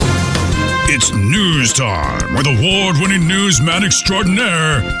It's news time with award-winning newsman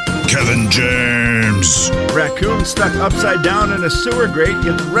extraordinaire, Kevin James. Raccoon stuck upside down in a sewer grate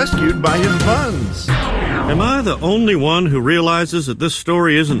gets rescued by his buns. Am I the only one who realizes that this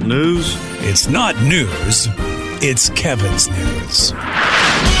story isn't news? It's not news. It's Kevin's news.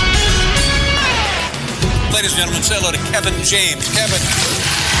 Ladies and gentlemen, say hello to Kevin James. Kevin.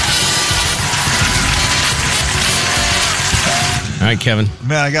 All right, Kevin.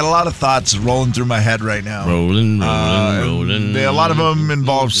 Man, I got a lot of thoughts rolling through my head right now. Rolling. A lot of them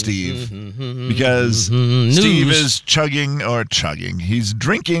involve Steve because Steve is chugging. He's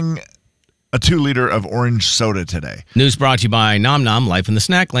drinking a 2-liter of orange soda today. News brought to you by Nom Nom Life in the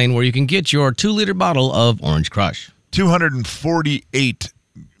Snack Lane, where you can get your 2-liter bottle of Orange Crush.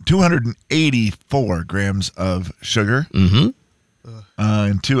 284 grams of sugar in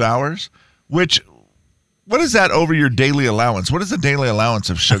 2 hours, what is that over your daily allowance? What is the daily allowance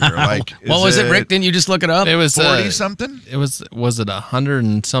of sugar? Like, what was it, Rick? Didn't you just look it up? It was 40 something. It was it 100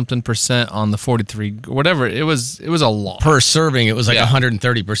 and something % on the 43? Whatever. It was a lot per serving. It was like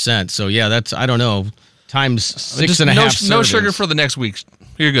 130%. So yeah, that's I don't know times 6.5. No sugar for the next week.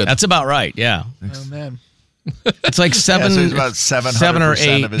 You're good. That's about right. Yeah. Oh man. It's like seven. So it's about 7 or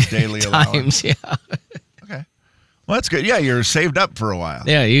 8 of his daily allowance. Yeah. Okay. Well, that's good. Yeah, you're saved up for a while.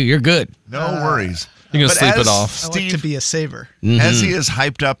 Yeah, you're good. No worries. You can sleep it off. Steve, I like to be a saver. As he is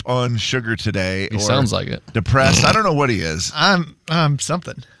hyped up on sugar today, he sounds like it. Depressed. I don't know what he is. I'm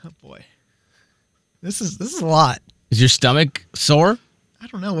something. Oh boy, this is a lot. Is your stomach sore? I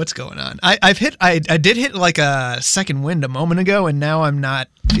don't know what's going on. I did hit like a second wind a moment ago, and now I'm not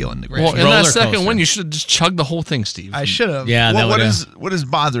feeling the great. Well, in that second wind, you should have just chugged the whole thing, Steve. I should have. Yeah. Well, what is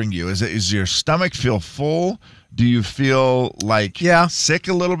bothering you? Is your stomach feel full? Do you feel like sick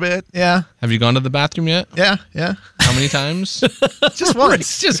a little bit? Yeah. Have you gone to the bathroom yet? Yeah. How many times? Just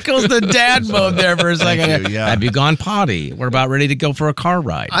once. Just goes the dad mode there for a second. Yeah. Have you gone potty? We're about ready to go for a car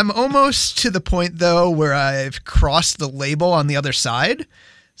ride. I'm almost to the point though where I've crossed the label on the other side.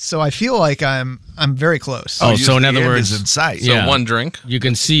 So I feel like I'm very close. Oh, so in other words, in sight. So one drink. You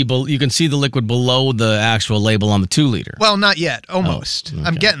can see the liquid below the actual label on the 2-liter. Well, not yet. Almost.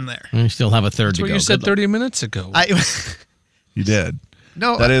 I'm getting there. You still have a third to go. That's what you said 30 minutes ago. You did.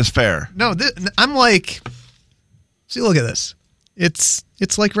 No, that is fair. No, I'm like. See, look at this. It's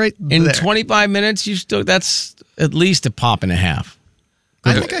like right in there. 25 minutes. That's at least a pop and a half.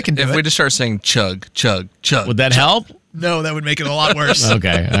 I think I can do it. If we just start saying chug, chug, chug. Would that help? No, that would make it a lot worse.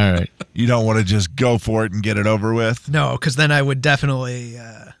 Okay, all right. You don't want to just go for it and get it over with? No, because then I would definitely,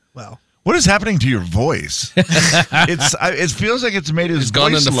 What is happening to your voice? It feels like it's made his He's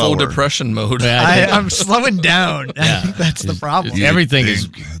gone voice into lower. full depression mode. I'm slowing down. I think that's the problem. Everything is...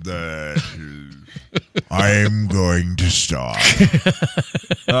 I'm going to stop.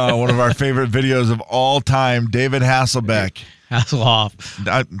 One of our favorite videos of all time, David Hasselbeck. Hasselhoff.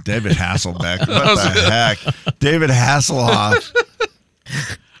 David Hasselbeck. What the heck? David Hasselhoff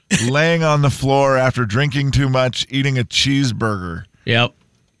laying on the floor after drinking too much, eating a cheeseburger. Yep.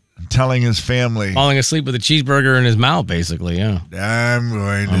 Telling his family. Falling asleep with a cheeseburger in his mouth, basically, yeah. I'm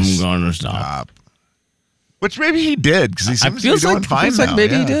going to stop. Which maybe he did, because he seems to be doing fine now. Like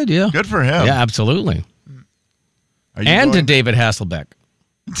maybe he did, yeah. Good for him. Yeah, absolutely. And to David Hasselbeck.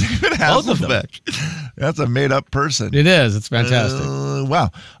 David Hasselbeck. That's a made-up person. It is. It's fantastic. Wow.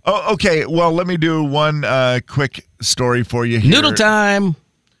 Oh, okay. Well, let me do one quick story for you here. Noodle time.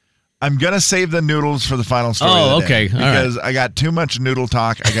 I'm going to save the noodles for the final story of the day. Okay. Because I got too much noodle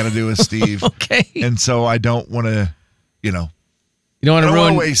talk I got to do with Steve. Okay. And so I don't want to, You don't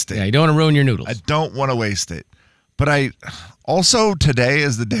want to waste it. Yeah, you don't want to ruin your noodles. I don't want to waste it. But today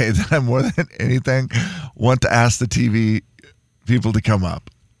is the day that I more than anything want to ask the TV people to come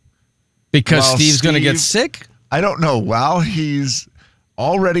up. Because Steve's going to get sick? I don't know. While he's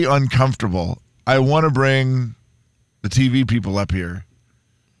already uncomfortable, I want to bring the TV people up here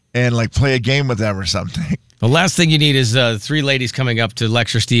and play a game with them or something. The last thing you need is 3 ladies coming up to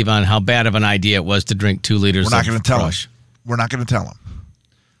lecture Steve on how bad of an idea it was to drink 2 liters of Crush. We're not going to tell him. We're not going to tell him.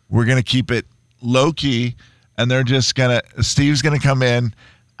 We're going to keep it low key, and Steve's going to come in.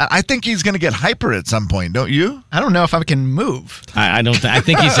 I think he's going to get hyper at some point, don't you? I don't know if I can move. I don't. I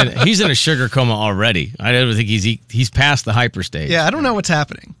think he's in a sugar coma already. I don't think he's past the hyper stage. Yeah, I don't know what's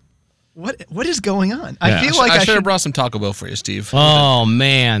happening. What is going on? I feel like I should have brought some Taco Bell for you, Steve. Oh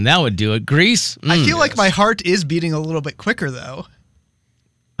man, that would do it. Grease. I feel like my heart is beating a little bit quicker though.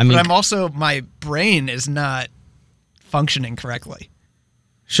 But my brain is not functioning correctly.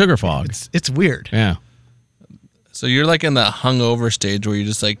 Sugar fog. It's weird. Yeah. So you're like in that hungover stage where you're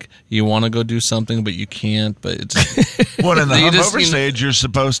just like, you want to go do something, but you can't. But it's Well, in the You just- hungover stage, you're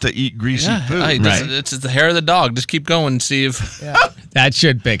supposed to eat greasy food. It's the hair of the dog. Just keep going and see if. That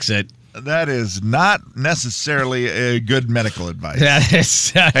should fix it. That is not necessarily a good medical advice. That is.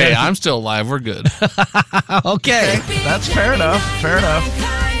 Hey, I'm still alive. We're good. Okay. That's fair enough. Fair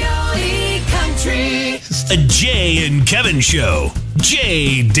enough. A Jay and Kevin Show.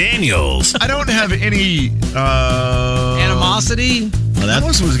 Jay Daniels. I don't have any Animosity? Well, I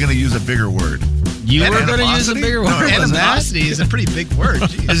almost was going to use a bigger word. You were going to use a Animosity? bigger No, word. it was not. Animosity is a pretty big word.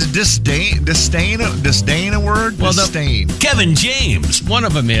 Jeez. Is disdain a word? Well, the- disdain. Kevin James. One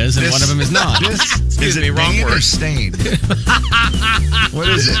of them is, and one of them is not. Is it wrong Dane or word. stain? What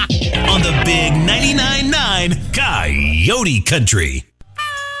is it? On the big 99.9 Coyote Country.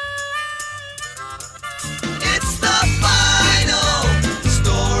 It's the final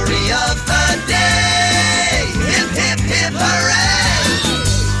story of the day. Hip, hip, hip,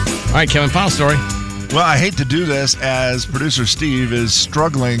 hooray! All right, Kevin, final story. Well, I hate to do this as producer Steve is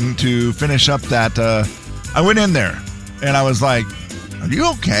struggling to finish up that. I went in there and I was like, "Are you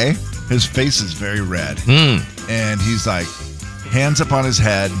okay?" His face is very red. And he's like, hands up on his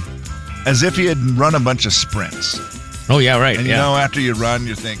head, as if he had run a bunch of sprints. Oh, yeah, right. And you know, after you run,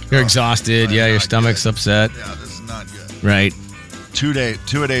 you think, You're "Oh, exhausted. I'm Yeah, your not stomach's good. upset. Yeah, this is not good." Right.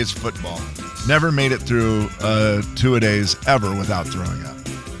 Two-a-days football. Never made it through two-a-days ever without throwing up.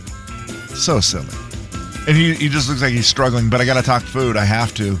 So silly. And he just looks like he's struggling, but I got to talk food. I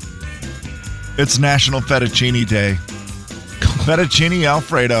have to. It's National Fettuccine Day. Fettuccine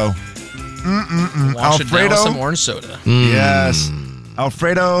Alfredo. Wash it down with Alfredo. some orange soda. Yes.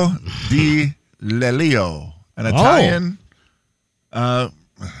 Alfredo di Lelio. An Italian. Of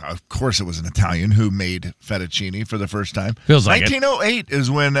course, it was an Italian who made fettuccine for the first time. Feels like it. 1908 is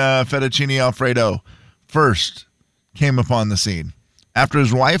when fettuccine Alfredo first came upon the scene. After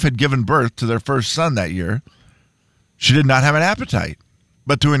his wife had given birth to their first son that year, she did not have an appetite.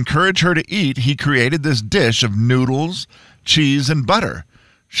 But to encourage her to eat, he created this dish of noodles, cheese, and butter.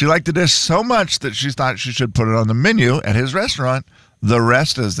 She liked the dish so much that she thought she should put it on the menu at his restaurant. The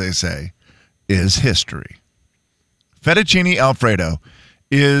rest, as they say, is history. Fettuccine Alfredo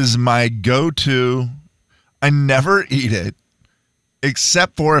is my go-to. I never eat it,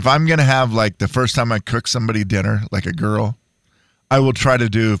 except for if I'm going to have, like, the first time I cook somebody dinner, like a girl, I will try to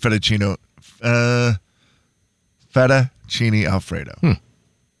do fettuccine Alfredo.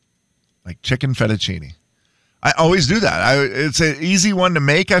 Like chicken fettuccine. I always do that. It's an easy one to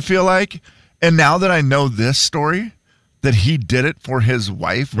make, I feel like. And now that I know this story, that he did it for his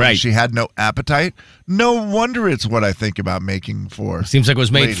wife when Right. she had no appetite, no wonder it's what I think about making for Seems like it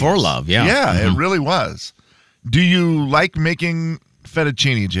was made ladies. for love. Yeah. Yeah, it really was. Do you like making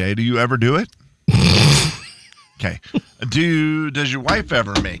fettuccine, Jay? Do you ever do it? Okay. Does your wife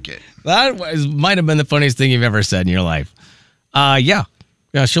ever make it? That might have been the funniest thing you've ever said in your life. Yeah.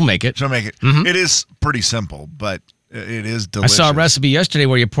 Yeah, she'll make it. She'll make it. It is pretty simple, but it is I delicious. saw a recipe yesterday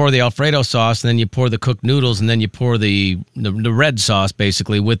where you pour the Alfredo sauce, and then you pour the cooked noodles, and then you pour the red sauce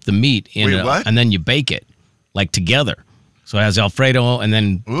basically with the meat in Wait, it, what? and then you bake it like together. So it has Alfredo and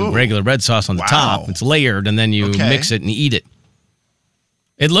then the Ooh. regular red sauce on the Wow. top. It's layered, and then you Okay. mix it and eat it.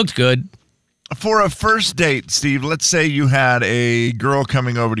 It looked good. For a first date, Steve, let's say you had a girl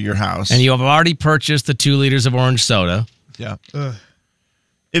coming over to your house. And you have already purchased the 2 liters of orange soda. Yeah.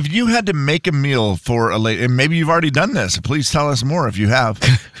 If you had to make a meal for a lady, and maybe you've already done this, please tell us more if you have.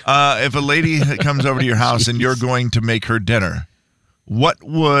 If a lady comes over to your house and you're going to make her dinner, what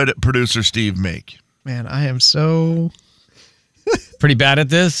would producer Steve make? Man, I am so. Pretty bad at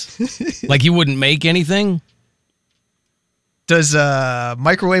this? Like you wouldn't make anything? Does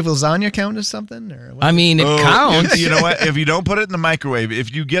microwave lasagna count as something? Or what? I mean, it counts. You know what? If you don't put it in the microwave,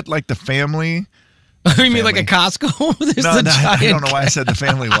 if you get like the family. You mean like a Costco? There's No, the I giant don't know why I said the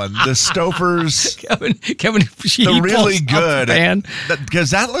family one. The Stouffer's. Kevin, she The really pulls out good. the pan. Because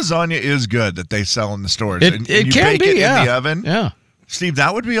that lasagna is good that they sell in the stores. It and it you can bake be, it yeah. in the oven. Yeah. Steve,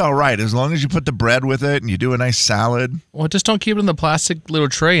 that would be all right as long as you put the bread with it and you do a nice salad. Well, just don't keep it in the plastic little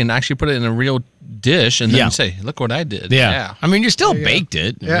tray and actually put it in a real dish and then Yeah. say, look what I did. Yeah. I mean, you still There you go. baked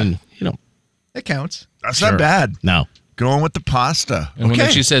it. Yeah. I mean, you know. It counts. That's Sure. not bad. No. Going with the pasta. And Okay.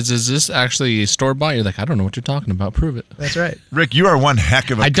 when she says, is this actually store-bought? You're like, I don't know what you're talking about. Prove it. That's right. Rick, you are one heck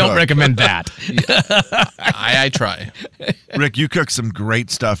of a I don't cook. recommend that. I try. Rick, you cook some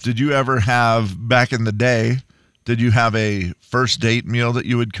great stuff. Did you ever have, back in the day, did you have a first date meal that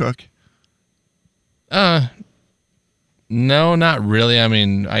you would cook? No, not really. I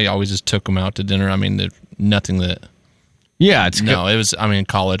mean, I always just took them out to dinner. I mean, there's nothing that Yeah, it's No, it was. I mean,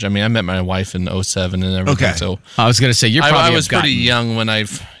 college. I mean, I met my wife in 2007 and everything. Okay. So I was going to say you're probably I was have pretty gotten- young when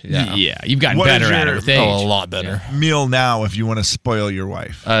I've. Yeah. Yeah, you've gotten What is better at your- it with age. Oh, a lot better. Meal now if you want to spoil your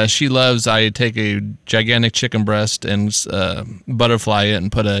wife. She loves. I take a gigantic chicken breast and butterfly it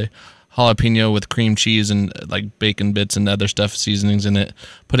and put a jalapeno with cream cheese and like bacon bits and other stuff, seasonings in it.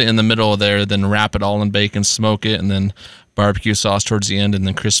 Put it in the middle there, then wrap it all in bacon, smoke it, and then barbecue sauce towards the end, and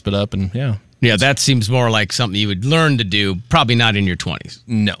then crisp it up. And yeah. Yeah, that seems more like something you would learn to do, probably not in your 20s.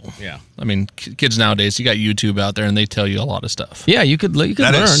 No. Yeah. I mean, kids nowadays, you got YouTube out there, and they tell you a lot of stuff. Yeah, you could learn.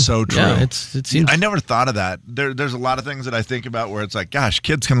 That is so true. Yeah, it seems. I never thought of that. There's a lot of things that I think about where it's like, gosh,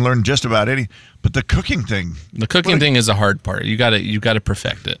 kids can learn just about any, but the cooking thing. The cooking thing is a hard part. You got to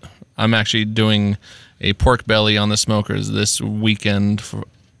perfect it. I'm actually doing a pork belly on the smokers this weekend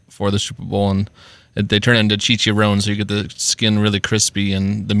for the Super Bowl, and they turn into chicharron, so you get the skin really crispy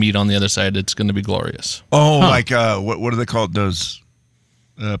and the meat on the other side. It's going to be glorious. Oh, like what are they called? Those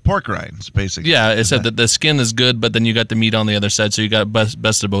pork rinds, basically. Yeah, it said that the skin is good, but then you got the meat on the other side, so you got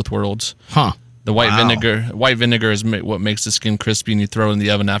best of both worlds. Huh. The white vinegar is what makes the skin crispy, and you throw it in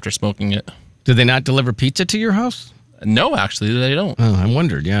the oven after smoking it. Do they not deliver pizza to your house? No, actually, they don't. Oh, I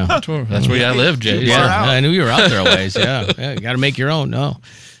wondered. Yeah, That's where I live, Jay. yeah. I knew you were out there a ways. Yeah, you got to make your own. No.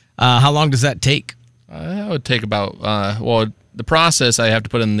 How long does that take? That would take about, the process, I have to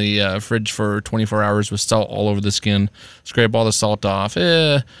put in the fridge for 24 hours with salt all over the skin, scrape all the salt off.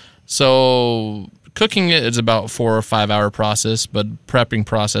 So cooking it is about 4 or 5 hour process, but prepping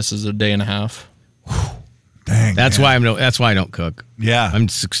process is a day and a half. Dang. That's why I don't cook. Yeah. I'm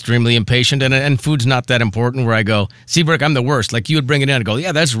just extremely impatient, and food's not that important. Where I go, Seabrook, I'm the worst. Like you would bring it in and go,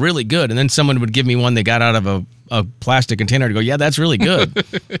 yeah, that's really good, and then someone would give me one they got out of a plastic container to go, yeah, that's really good.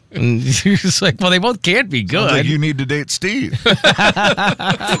 And you're just like, well, they both can't be good. Sounds like you need to date Steve.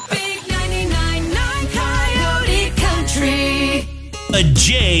 The big 99.9 Coyote Country. A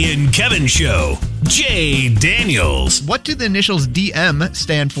Jay and Kevin Show. Jay Daniels. What do the initials DM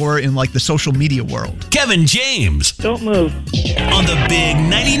stand for in like the social media world? Kevin James. Don't move. On the big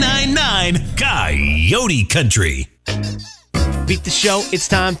 99.9 Coyote Country. Beat the show, it's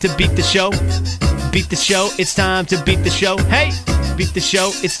time to beat the show. Beat the show, it's time to beat the show. Hey! Beat the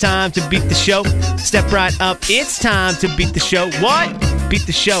show, it's time to beat the show. Step right up, it's time to beat the show. What? Beat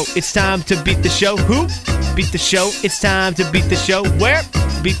the show, it's time to beat the show. Who? Beat the show, it's time to beat the show. Where?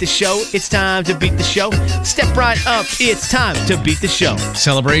 Beat the show, it's time to beat the show. Step right up, it's time to beat the show.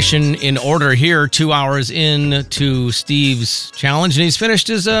 Celebration in order here, 2 hours into Steve's challenge, and he's finished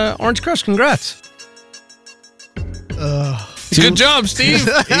his Orange Crush. Congrats. Good job, Steve.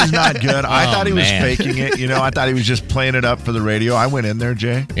 He's not good. I thought he was man. faking it. I thought he was just playing it up for the radio. I went in there,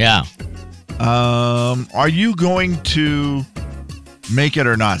 Jay. Yeah. Are you going to make it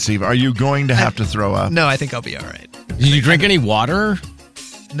or not, Steve? Are you going to have to throw up? No, I think I'll be all right. Did you drink any water?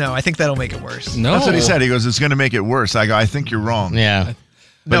 No, I think that'll make it worse. No. That's what he said. He goes, it's going to make it worse. I go, I think you're wrong. Yeah.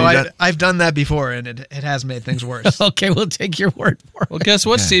 No, he does- I've done that before, and it has made things worse. Okay, we'll take your word for it. Well, guess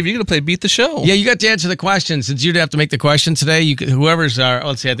what, Steve? You're going to play Beat the Show. Yeah, you got to answer the question. Since you'd have to make the question today, you could, whoever's our,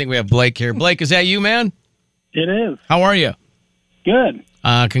 let's see, I think we have Blake here. Blake, is that you, man? It is. How are you? Good.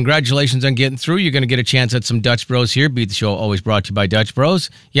 Congratulations on getting through. You're going to get a chance at some Dutch Bros here. Beat the Show, always brought to you by Dutch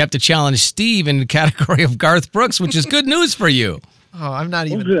Bros. You have to challenge Steve in the category of Garth Brooks, which is good news for you. Oh, I'm not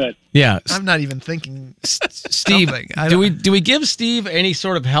even. Good. Yeah. I'm not even thinking. Steve, do we give Steve any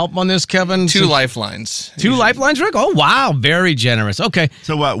sort of help on this, Kevin? 2 lifelines. 2 lifelines, Rick? Oh, wow. Very generous. Okay.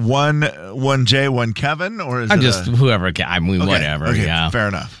 So what, one Jay, one Kevin? Or is I'm it just whoever can. I mean, Okay, whatever. okay, Yeah. fair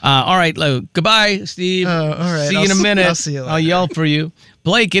enough. All right. Goodbye, Steve. all right. See you in a minute. I'll see you later. I'll yell for you.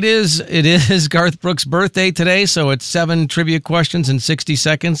 Blake, it is Garth Brooks' birthday today, so it's 7 trivia questions in 60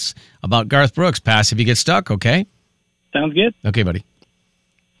 seconds about Garth Brooks. Pass if you get stuck, okay? Sounds good. Okay, buddy.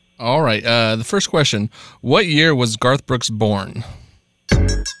 All right. The first question. What year was Garth Brooks born?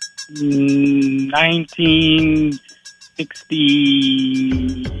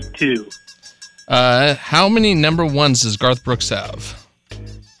 1962. How many number ones does Garth Brooks have?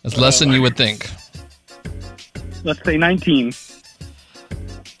 That's less than you would think. Let's say 19.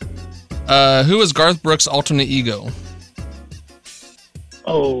 Who is Garth Brooks' alternate ego?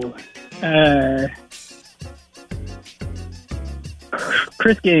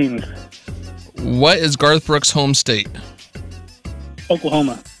 Chris Gaines, What is Garth Brooks' home state?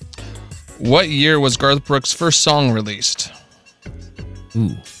 Oklahoma. What year was Garth Brooks' first song released?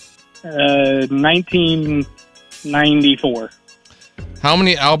 1994. How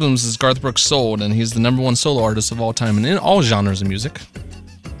many albums has Garth Brooks sold? And he's the number 1 solo artist of all time and in all genres of music.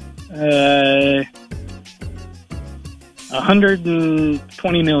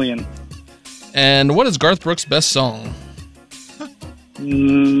 120 million. And what is Garth Brooks' best song?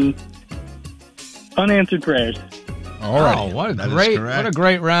 Unanswered Prayers. All right. Oh, what That a is great, correct. what a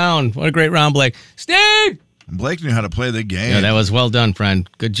great round. What a great round, Blake. Steve! Blake knew how to play the game. Yeah, that was well done, friend.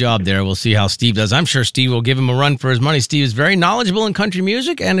 Good job there. We'll see how Steve does. I'm sure Steve will give him a run for his money. Steve is very knowledgeable in country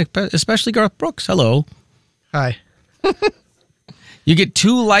music, and especially Garth Brooks. Hello. Hi. You get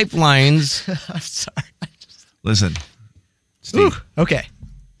 2 lifelines. I'm sorry. Listen, Steve. Ooh, okay.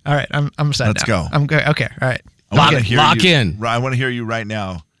 All right. I'm set Let's now. go. I'm good. Okay. All right. I wanna hear lock you- in. I want to hear you right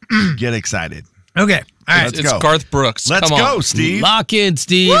now. Get excited. Okay. All right. Let's It's go. Garth Brooks. Let's Come go, on. Steve. Lock in,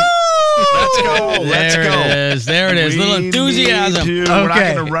 Steve. Let's go. Let's There go. it is. There it is. Little We enthusiasm. need to- We're not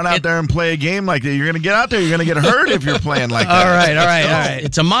Okay. going to run out there and play a game like that. You're going to get out there. You're going to get hurt if you're playing like that. All right. All right. All right.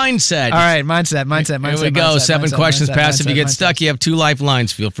 It's a mindset. All right. Mindset. Here we go. 7 questions pass. If you get stuck, you have 2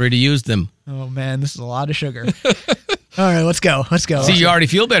 lifelines. Feel free to use them. Oh man, this is a lot of sugar. All right, let's go. See, you already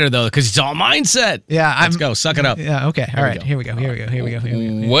feel better though, because it's all mindset. Yeah, Let's go. Suck it up. Yeah. Okay. All right. Here we go.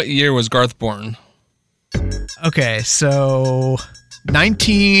 What year was Garth born? Okay, so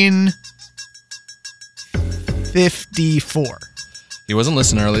 1954. He wasn't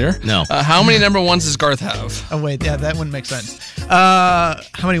listening earlier. No. How many number ones does Garth have? Oh wait, yeah, that wouldn't make sense. How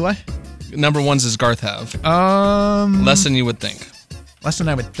many what? Number ones does Garth have? Less than you would think. Less than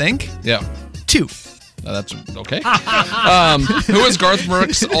I would think. Yeah. 2. That's okay. Who is Garth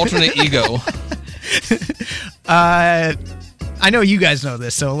Brooks' alternate ego? I know you guys know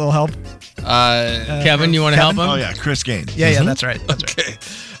this, so a little help. Kevin, you want to help him? Oh, yeah. Chris Gaines. Yeah, that's right. That's Okay.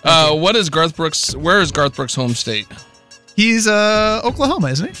 What is Garth Brooks? Where is Garth Brooks' home state? He's Oklahoma,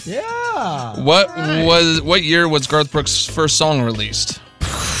 isn't he? Yeah. What year was Garth Brooks' first song released?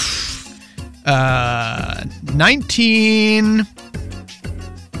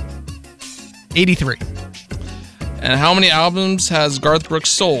 1983. And how many albums has Garth Brooks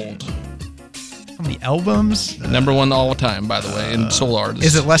sold? How many albums? Number one all the time, by the way, in solo artists.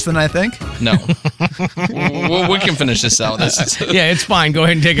 Is it less than I think? No. we can finish this out. Yeah, it's fine. Go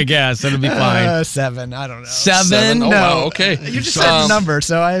ahead and take a guess. It'll be fine. 7. I don't know. 7? Oh, No. wow. Okay. You just said a number,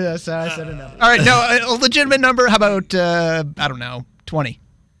 so I said a number. All right, no, a legitimate number. How about I don't know, 20?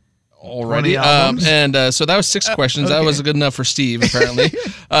 Already. 20 albums? So that was 6 questions. That was good enough for Steve, apparently.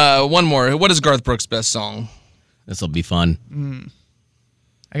 One more. What is Garth Brooks' best song? This will be fun.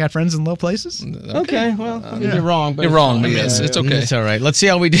 I got friends in low places. Okay, well, you're wrong. But You're wrong, but yes, it's okay. It's all right. Let's see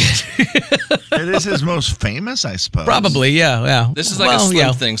how we did. It is his most famous, I suppose. Probably, yeah. This is like a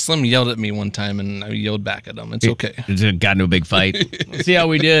Slim thing. Slim yelled at me one time, and I yelled back at him. It's okay. Got into a big fight. Let's see how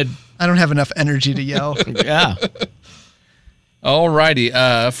we did. I don't have enough energy to yell. Yeah.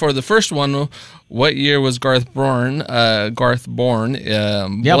 Alrighty. For the first one, what year was Garth born? Yeah, Blake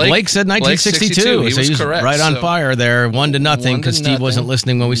said 1962. He was correct. Right on So, fire there, 1-0, because Steve 1-0. wasn't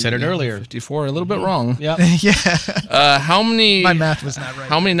listening when we said it earlier. 54, a little bit wong. Yep. Yeah. How many? My math was not right.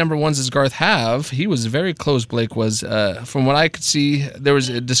 How many number ones does Garth have? He was very close. Blake was. From what I could see, there was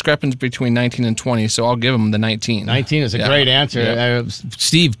a discrepancy between 19 and 20. So I'll give him the 19. 19 is a Yeah. great answer. Yeah.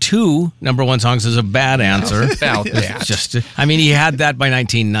 Steve, 2 number 1 songs is a bad answer. About It's that. just, I mean, he had that by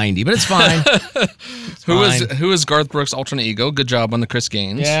 1990, but it's fine. Who is Garth Brooks' alternate ego? Good job on the Chris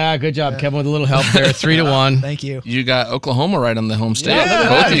Gaines. Yeah, good job, Kevin, with a little help there. 3-1. Thank you. You got Oklahoma right on the home state. Yeah,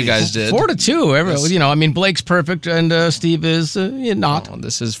 Both of you guys did. 4-2. You know, I mean, Blake's perfect and Steve is not. Oh,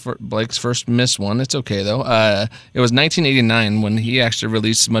 this is Blake's first missed one. It's okay though. It was 1989 when he actually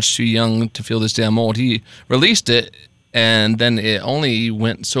released "Much Too Young to Feel This Damn Old." He released it, and then it only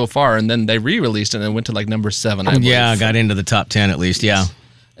went so far, and then they re-released it, and it went to like number 7. I believe. Yeah, got into the top 10 at least. Yeah.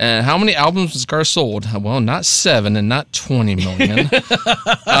 And how many albums was Garth sold? Well, not 7 and not 20 million.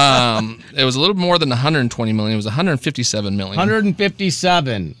 It was a little more than 120 million. It was 157 million.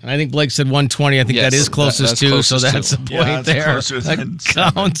 157. And I think Blake said 120. I think Yes, that is closest that's to, closest so that's to. the point Yeah, that's there. closer That than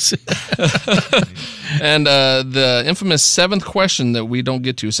 7. counts. And the infamous 7th question that we don't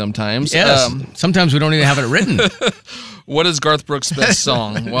get to sometimes. Yes. Sometimes we don't even have it written. What is Garth Brooks' best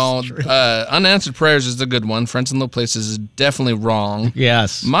song? Well, Unanswered Prayers is the good one. Friends in Low Places is definitely wrong.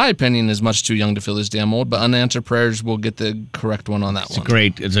 Yes. My opinion is Much Too Young to Feel This Damn Old, but Unanswered Prayers will get the correct one on that one.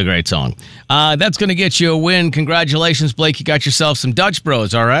 It's a great song. That's going to get you a win. Congratulations, Blake. You got yourself some Dutch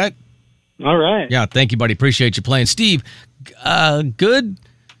Bros, all right? All right. Yeah, thank you, buddy. Appreciate you playing. Steve, good?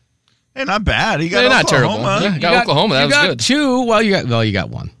 Hey, not bad. He got Yeah, not terrible. Oklahoma. Yeah, got Oklahoma. That you was got good. 2. Well, you got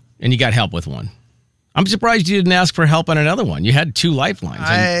 1. And you got help with 1. I'm surprised you didn't ask for help on another one. You had 2 lifelines.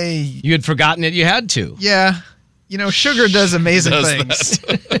 And you had forgotten it. You had 2. Yeah. You know, sugar does amazing things.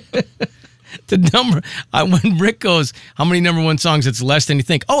 The number, when Rick goes, how many number 1 songs? It's less than you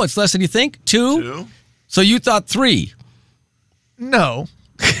think. Oh, it's less than you think? 2? So you thought 3. No.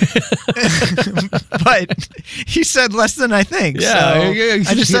 But he said less than I think. Yeah, so yeah.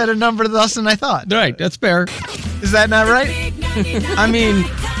 I just said a number less than I thought. Right, that's fair. Is that not right? I mean,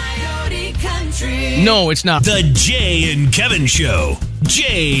 Coyote Country. no, it's not. The Jay and Kevin Show.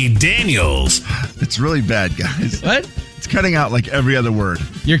 Jay Daniels. It's really bad, guys. What? It's cutting out like every other word.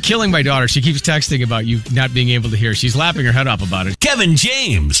 You're killing my daughter. She keeps texting about you not being able to hear. She's laughing her head off about it. Kevin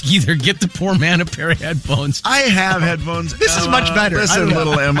James. Either get the poor man a pair of headphones. I have headphones. This is much better. I Listen, don't know.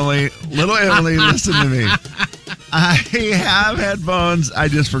 little Emily. Little Emily, listen to me. I have headphones. I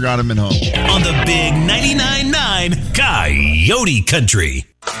just forgot them at home. On the big 99.9 Coyote Country.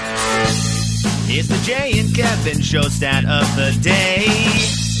 It's the Jay and Kevin Show stat of the day.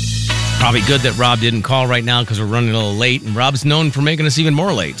 Probably good that Rob didn't call right now because we're running a little late, and Rob's known for making us even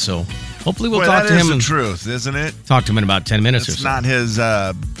more late. So hopefully we'll Boy, talk that to is him. the And truth, isn't it? talk to him in about 10 minutes or It's so. not his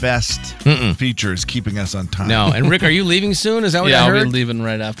best features keeping us on time. No. And Rick, are you leaving soon? Is that what Yeah, I I'll heard? be leaving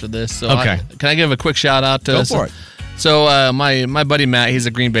right after this. So Okay. can I give a quick shout out to? Go for it. So my buddy Matt, he's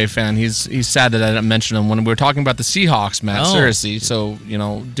a Green Bay fan. He's sad that I didn't mention him when we were talking about the Seahawks, Matt Oh. Searcy. So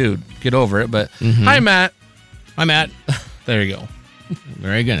dude, get over it. But hi, Matt. Hi, Matt. There you go.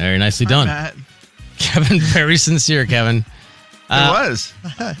 Very good. Very nicely done. Matt. Kevin, very sincere, Kevin. It was.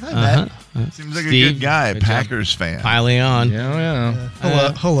 Hi, Matt. Seems like Steve, a good guy. good job. Packers fan. Piling on. Yeah.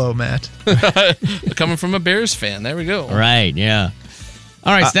 Hello, Matt. Coming from a Bears fan. There we go. Right, yeah.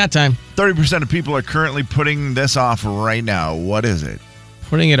 All right, it's that time. 30% of people are currently putting this off right now. What is it?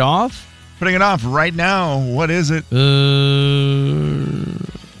 Putting it off? Putting it off right now. What is it?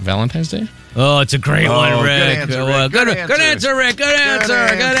 Valentine's Day? Oh, it's a great Oh, one, good Rick. answer, Rick. Good Good answer, Rick. Good answer.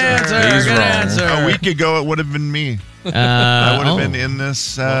 Good answer. answer. He's Good wrong. answer. A week ago, it would have been me. I would have been in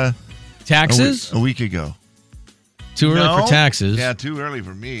this taxes a week ago. Too early No? for taxes. Yeah, too early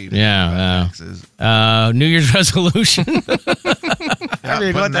for me. to Yeah, think about taxes. New Year's resolution. Yeah,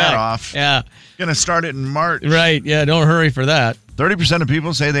 mean, putting what the that heck? off. Yeah, Gonna start it in March. right. Yeah, don't hurry for that. 30% of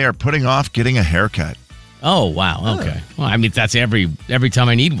people say they are putting off getting a haircut. Oh wow. Okay. Well, I mean that's every time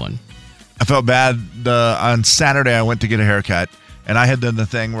I need one. I felt bad. On Saturday, I went to get a haircut, and I had done the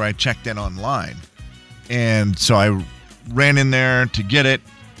thing where I checked in online. And so I ran in there to get it,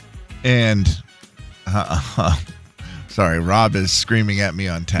 and sorry, Rob is screaming at me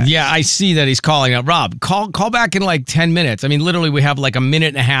on text. Yeah, I see that he's calling out. Rob, call back in like 10 minutes. I mean, literally, we have like a minute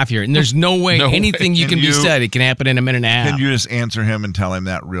and a half here, and there's no way anything you Can can be you- said. It can happen in a minute and a half. Can you just answer him and tell him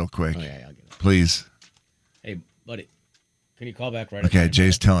that real quick? Oh, yeah, I'll get it. Please. Hey, buddy, can you call back right at Okay, 9?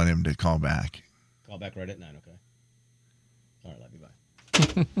 Jay's telling him to call back. Call back right at 9, okay? All right, love you,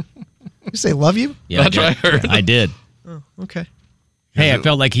 bye. You say love you? Yeah, That's what I heard. I did. Oh, okay. Hey, I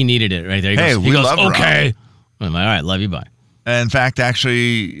felt like he needed it right there. He Hey, goes, we love Rob. okay. I'm like, all right, love you, bye. In fact,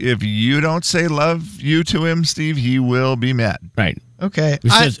 actually, if you don't say love you to him, Steve, he will be mad. Right. Okay. He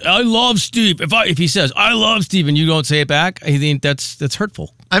says, I love Steve. If he says, I love Steve, and you don't say it back, I think that's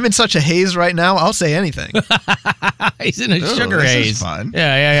hurtful. I'm in such a haze right now. I'll say anything. He's in a Ooh, sugar this haze. is fun.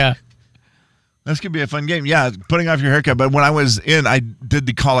 Yeah. This could be a fun game. Yeah, putting off your haircut. But when I was in, I did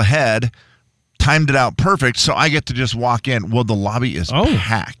the call ahead, timed it out perfect, so I get to just walk in. Well, the lobby is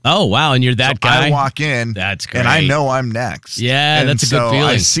packed. Oh, wow, and you're that So guy? I walk in, That's great. and I know I'm next. Yeah, and that's a good so feeling.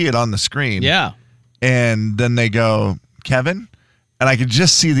 I see it on the screen. Yeah. And then they go, Kevin? And I could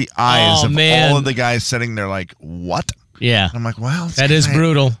just see the eyes Oh, of man. all of the guys sitting there like, what? Yeah. I'm like, well, it's That is good.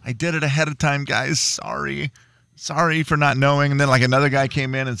 brutal. I did it ahead of time, guys. Sorry for not knowing. And then like another guy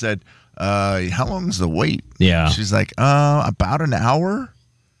came in and said, how long is the wait? Yeah. She's like, about an hour.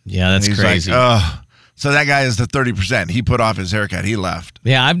 Yeah, that's And he's crazy. Like, so that guy is the 30%. He put off his haircut. He left.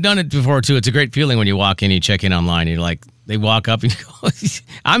 Yeah, I've done it before, too. It's a great feeling when you walk in, you check in online, you're like, they walk up and you go,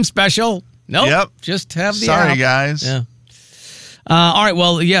 I'm special. Nope. Yep. Just have the Sorry, app. guys. Yeah. All right.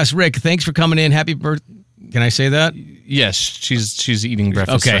 Well, yes, Rick, thanks for coming in. Happy birthday. Can I say that? Yes, she's eating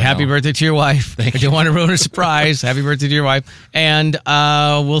breakfast. Okay. right Happy now. birthday to your wife. I don't want to ruin a surprise. Happy birthday to your wife. And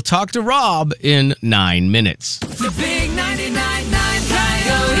we'll talk to Rob in 9 minutes. The big